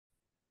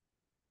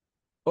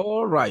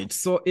All right.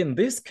 So in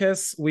this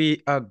case,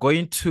 we are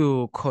going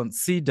to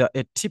consider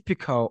a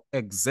typical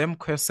exam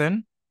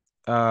question,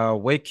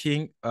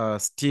 working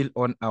still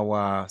on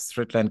our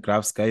straight line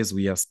graphs, guys.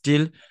 We are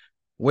still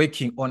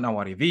working on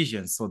our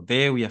revision. So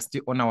there we are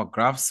still on our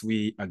graphs.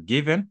 We are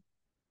given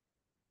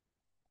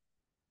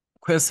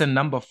question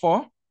number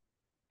 4.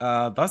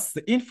 That's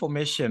the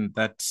information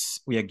that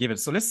we are given.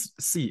 So let's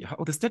see how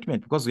the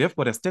statement, because we have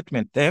got a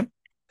statement there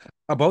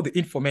about the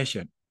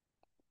information.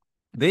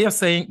 They are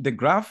saying the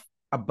graph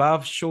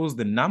above shows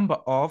the number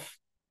of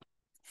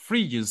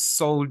fridges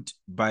sold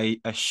by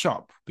a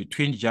shop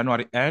between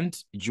January and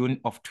June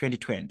of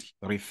 2020.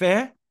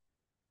 Refer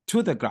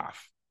to the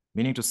graph,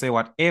 meaning to say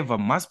whatever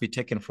must be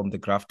taken from the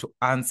graph to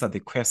answer the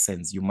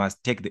questions. You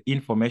must take the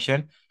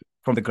information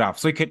from the graph.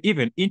 So you can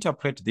even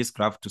interpret this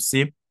graph to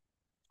see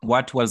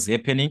what was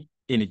happening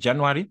in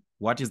January,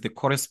 what is the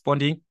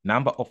corresponding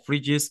number of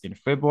fridges in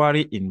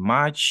February, in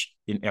March,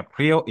 in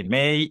April, in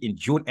May, in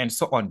June, and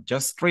so on,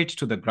 just straight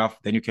to the graph.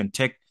 Then you can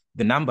take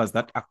the numbers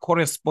that are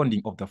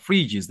corresponding of the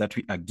fridges that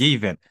we are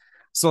given.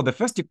 So the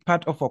first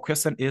part of our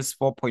question is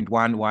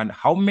 4.11.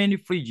 How many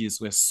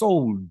fridges were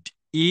sold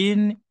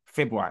in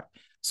February?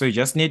 So you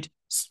just need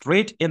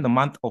straight in the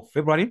month of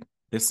February.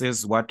 This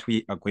is what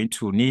we are going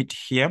to need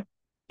here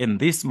in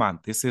this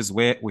month. This is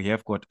where we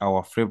have got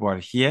our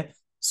February here.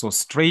 So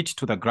straight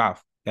to the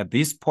graph. At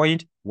this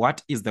point,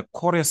 what is the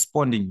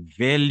corresponding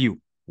value,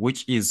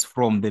 which is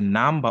from the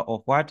number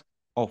of what?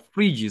 Of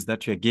fridges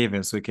that you're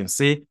given. So you can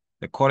say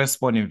the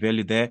corresponding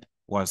value there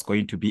was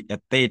going to be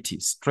at 30.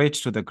 Straight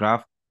to the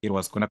graph, it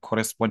was going to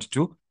correspond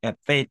to at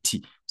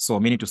 30. So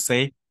meaning to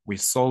say we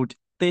sold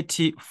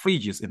 30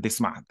 fridges in this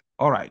month.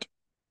 All right.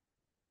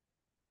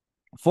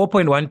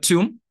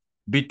 4.12,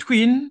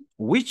 between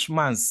which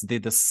months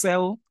did the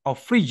sale of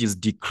fridges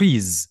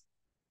decrease?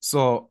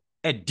 So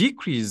a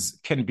decrease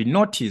can be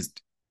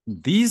noticed.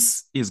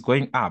 This is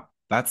going up.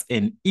 That's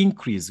an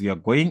increase. We are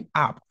going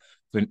up.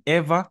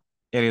 Whenever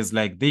it is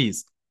like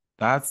this,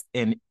 that's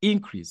an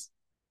increase.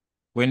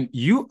 When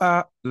you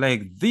are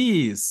like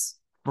this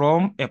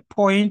from a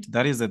point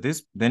that is at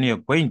this, then you're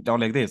going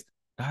down like this.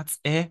 That's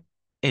a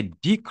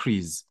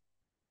decrease.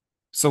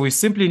 So we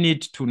simply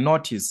need to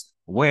notice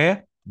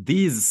where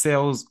these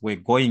cells were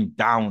going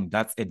down.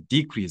 That's a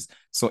decrease.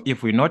 So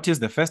if we notice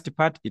the first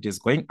part, it is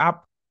going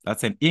up.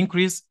 That's an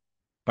increase.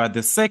 But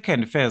the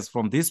second phase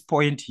from this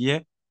point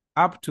here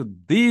up to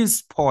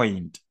this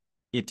point,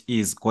 it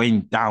is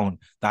going down.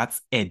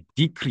 That's a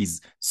decrease.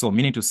 So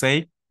meaning to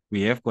say,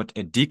 we have got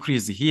a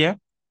decrease here.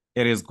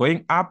 It is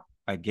going up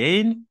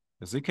again.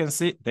 As you can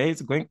see, there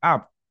it's going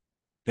up.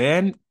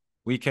 Then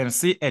we can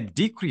see a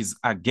decrease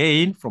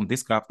again from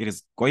this graph. It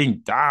is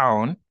going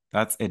down.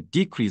 That's a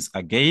decrease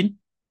again.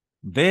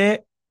 There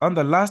on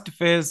the last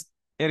phase,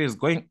 it is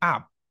going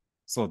up.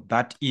 So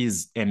that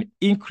is an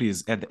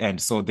increase at the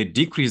end. So the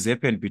decrease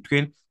happened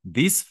between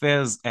this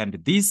phase and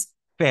this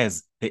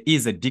phase. There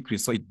is a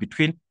decrease. So it's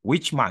between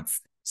which months?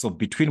 So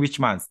between which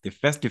months? The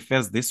first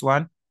phase, this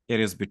one,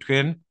 it is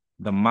between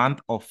the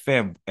month of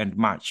Feb and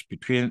March,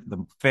 between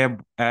the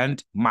Feb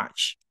and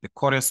March. The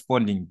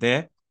corresponding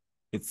there,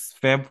 it's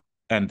Feb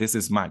and this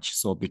is March.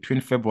 So between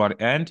February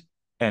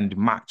and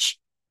March.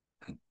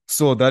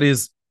 So that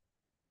is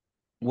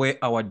where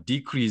our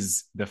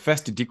decrease, the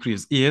first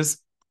decrease is.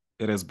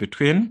 It is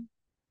between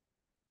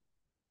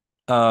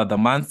the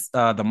month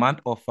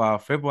of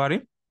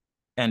February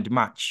and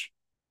March.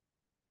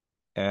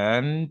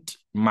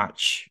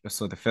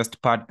 So the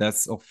first part,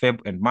 that's of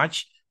Feb and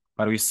March.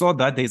 But we saw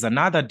that there's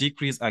another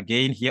decrease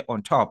again here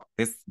on top.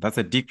 That's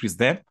a decrease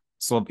there.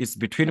 So it's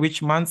between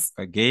which months?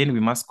 Again, we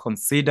must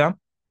consider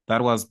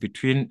that was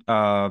between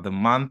the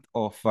month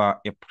of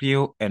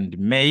April and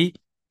May.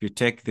 If you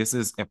take, this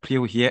is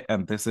April here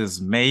and this is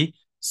May.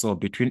 So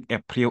between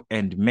April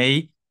and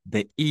May,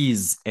 there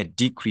is a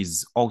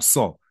decrease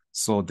also.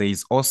 So there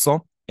is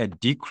also a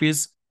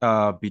decrease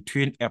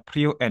between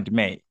April and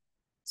May.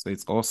 So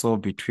it's also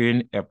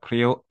between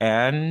April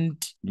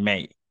and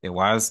May. There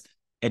was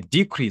a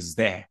decrease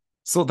there.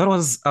 So that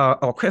was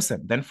our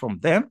question. Then from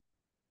there,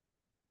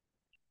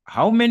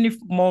 how many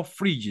more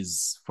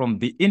fridges from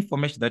the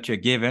information that you're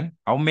given,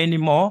 how many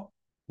more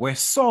were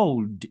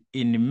sold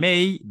in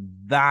May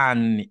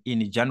than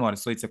in January?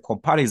 So it's a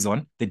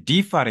comparison, the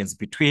difference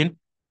between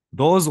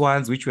those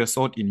ones which were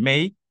sold in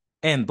May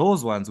and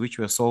those ones which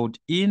were sold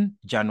in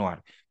January.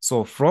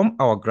 So from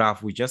our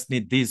graph, we just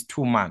need these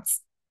 2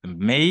 months, the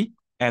May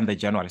and the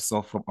January.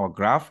 So from our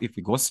graph, if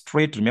we go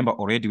straight, remember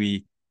already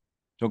we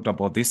talked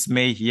about this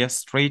May here,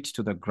 straight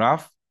to the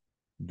graph,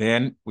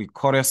 then we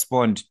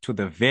correspond to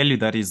the value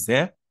that is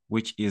there,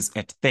 which is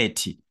at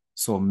 30.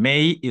 So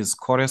May is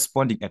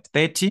corresponding at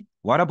 30.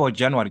 What about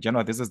January?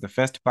 January, this is the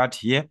first part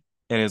here.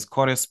 It is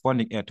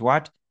corresponding at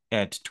what?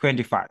 At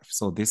 25.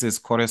 So this is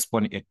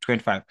corresponding at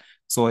 25.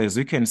 So as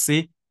you can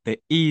see, there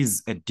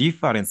is a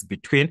difference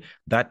between,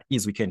 that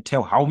is, we can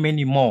tell how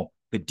many more,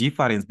 the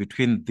difference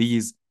between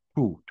these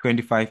two,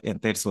 25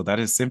 and 30. So that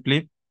is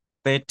simply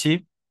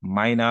 30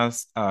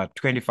 minus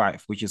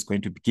 25, which is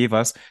going to give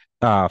us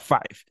 5.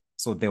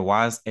 So there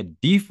was a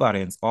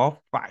difference of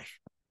 5.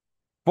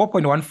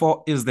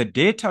 4.14 is the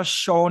data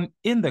shown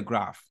in the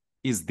graph.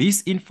 Is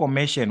this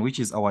information, which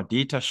is our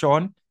data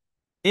shown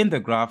in the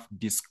graph,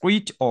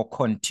 discrete or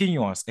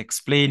continuous?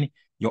 Explain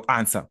your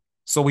answer.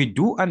 So we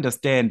do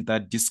understand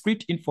that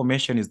discrete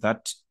information is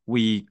that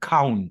we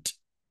count,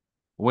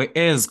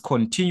 whereas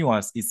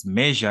continuous is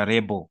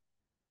measurable.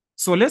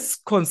 So let's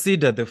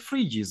consider the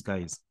fridges,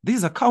 guys.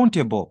 These are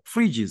countable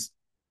fridges.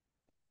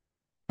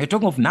 We're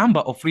talking of number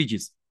of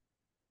fridges.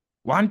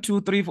 1, 2,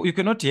 3, 4. You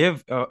cannot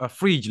have a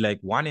fridge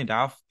like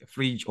 1.5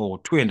 fridge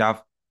or 2.5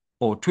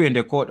 or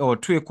 2.25 or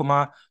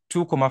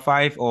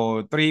 2.5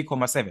 or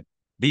 3.7.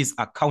 These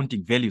are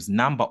counting values,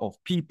 number of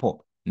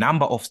people,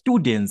 number of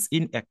students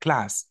in a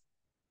class.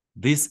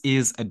 This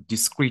is a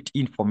discrete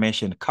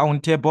information,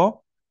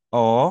 countable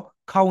or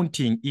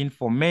counting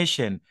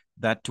information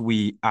that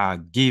we are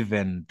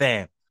given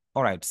there.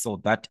 All right,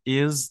 so that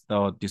is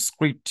the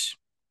discrete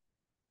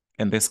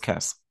in this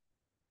case.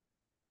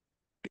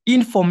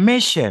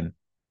 Information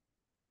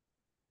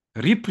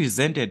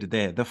represented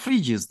there, the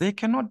fridges, they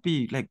cannot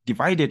be like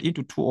divided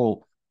into 2,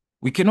 or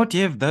we cannot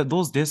have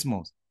those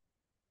decimals.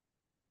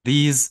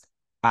 These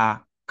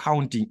are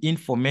counting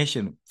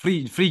information.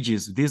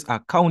 Fridges, these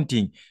are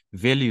counting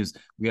values.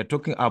 We are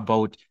talking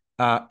about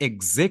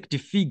exact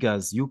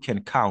figures you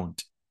can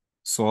count.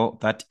 So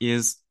that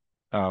is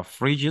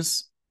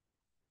fridges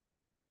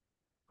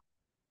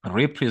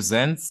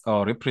represents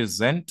or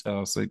represent.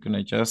 So you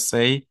can just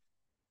say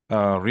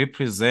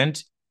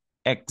represent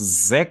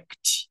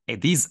exact.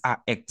 These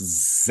are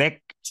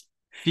exact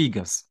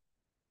figures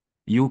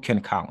you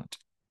can count.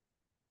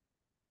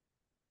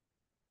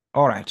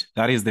 All right,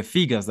 that is the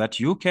figures that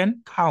you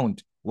can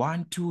count.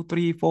 1, 2,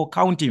 3, 4,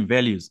 counting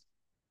values.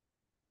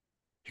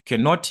 You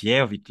cannot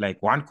have it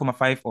like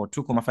 1.5 or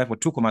 2.5 or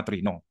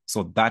 2.3. No.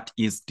 So that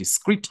is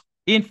discrete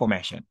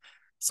information.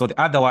 So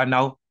the other one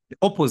now, the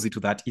opposite to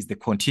that is the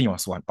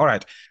continuous one. All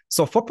right.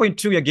 So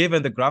 4.2, we are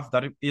given the graph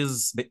that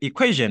is the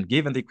equation,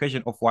 given the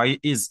equation of y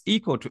is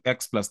equal to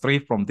x plus 3.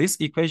 From this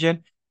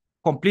equation,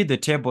 complete the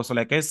table. So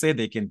like I said,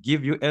 they can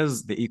give you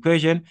as the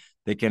equation.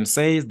 They can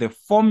say the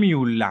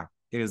formula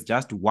is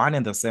just one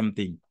and the same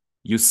thing.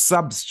 You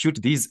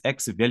substitute these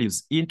x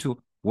values into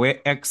where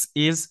x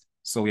is.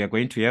 So we are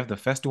going to have the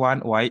first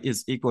one, y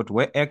is equal to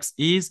where x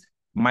is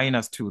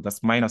minus 2.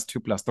 That's minus 2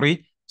 plus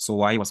 3. So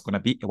y was going to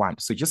be 1.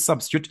 So just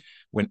substitute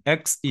when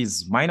x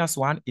is minus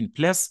 1 in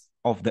place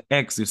of the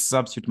x, you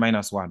substitute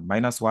minus 1.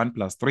 Minus 1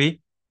 plus 3,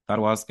 that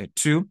was a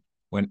 2.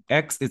 When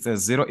x is a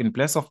 0 in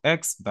place of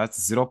x,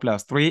 that's 0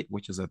 plus 3,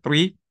 which is a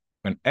 3.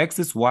 When x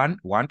is 1,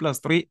 1 plus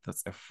 3,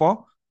 that's a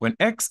 4. When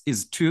x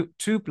is 2,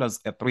 2 plus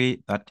a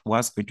 3, that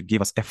was going to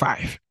give us a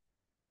 5.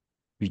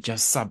 We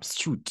just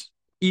substitute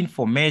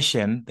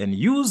information, then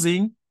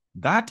using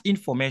that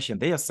information,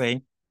 they are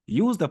saying,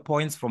 use the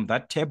points from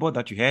that table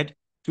that you had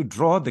to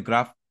draw the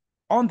graph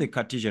on the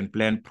Cartesian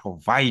plane,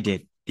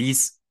 provided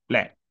this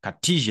plan,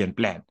 Cartesian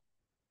plane.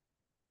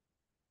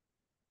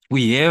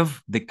 We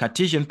have the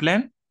Cartesian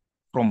plane.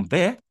 From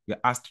there, we're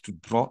asked to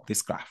draw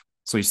this graph.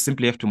 So you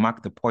simply have to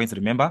mark the points.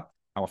 Remember,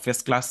 our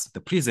first class, the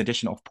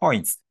presentation of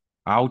points,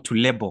 how to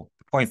label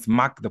the points,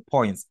 mark the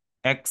points.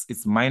 X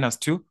is minus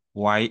 2,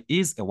 y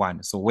is a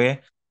 1. So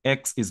where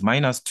x is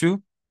minus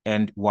 2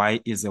 and y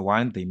is a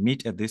 1, they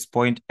meet at this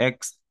point.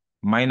 X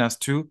minus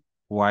 2,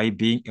 y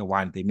being a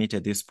 1, they meet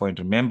at this point.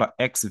 Remember,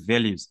 x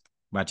values,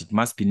 but it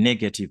must be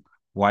negative.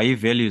 Y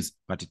values,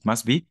 but it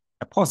must be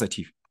a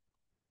positive.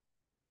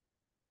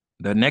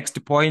 The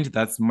next point,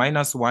 that's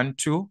minus 1,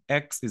 2.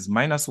 X is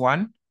minus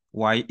 1,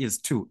 y is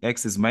 2.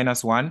 X is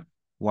minus 1,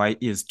 y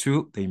is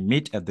 2. They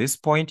meet at this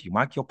point. You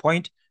mark your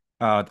point.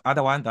 The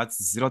other one,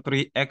 that's 0,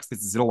 3. X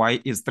is 0, y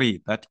is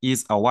 3. That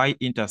is a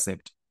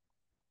y-intercept.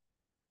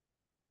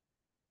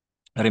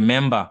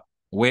 Remember,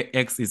 where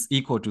x is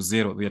equal to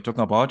 0, we are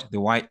talking about the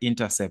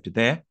y-intercept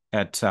there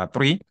at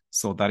 3.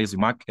 So that is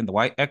marked in the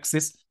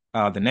y-axis.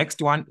 The next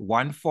one,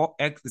 1, 4.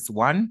 X is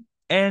 1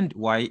 and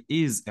y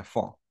is a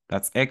 4.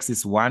 That's x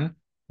is 1,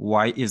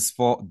 y is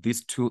 4.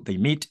 These two, they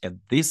meet at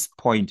this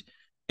point.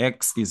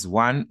 X is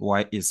 1,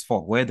 y is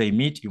 4. Where they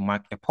meet, you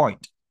mark a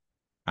point.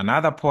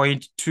 Another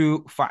point,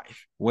 2, 5.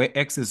 Where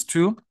x is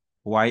 2,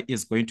 y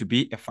is going to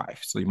be a 5.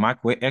 So you mark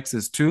where x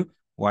is 2,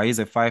 y is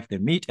a 5. They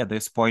meet at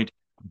this point.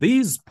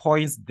 These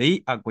points,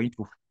 they are going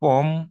to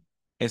form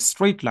a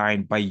straight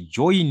line. By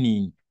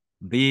joining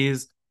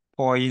these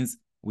points,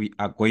 we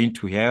are going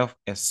to have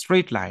a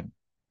straight line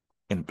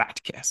in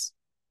that case.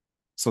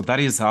 So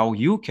that is how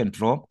you can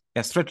draw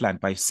a straight line,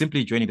 by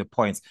simply joining the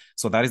points.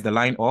 So that is the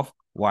line of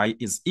y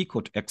is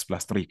equal to x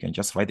plus 3. You can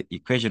just write the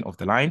equation of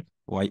the line.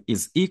 Y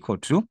is equal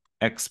to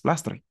x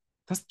plus 3.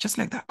 That's just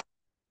like that.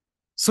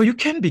 So you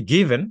can be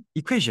given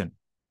equation.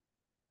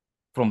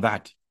 From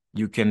that,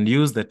 you can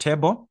use the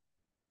table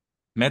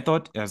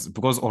method,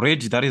 because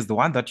already that is the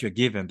one that you're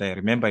given there.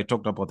 Remember, I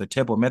talked about the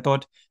table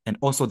method and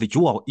also the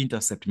dual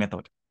intercept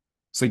method.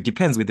 So it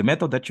depends with the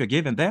method that you're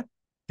given there.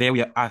 There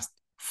we are asked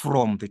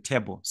from the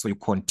table. So you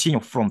continue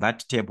from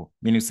that table.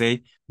 Meaning you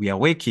say, we are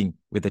working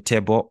with the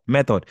table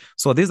method.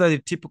 So these are the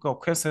typical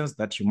questions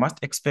that you must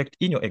expect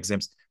in your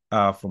exams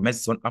from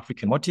Maths Zone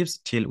African Motives.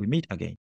 Till we meet again.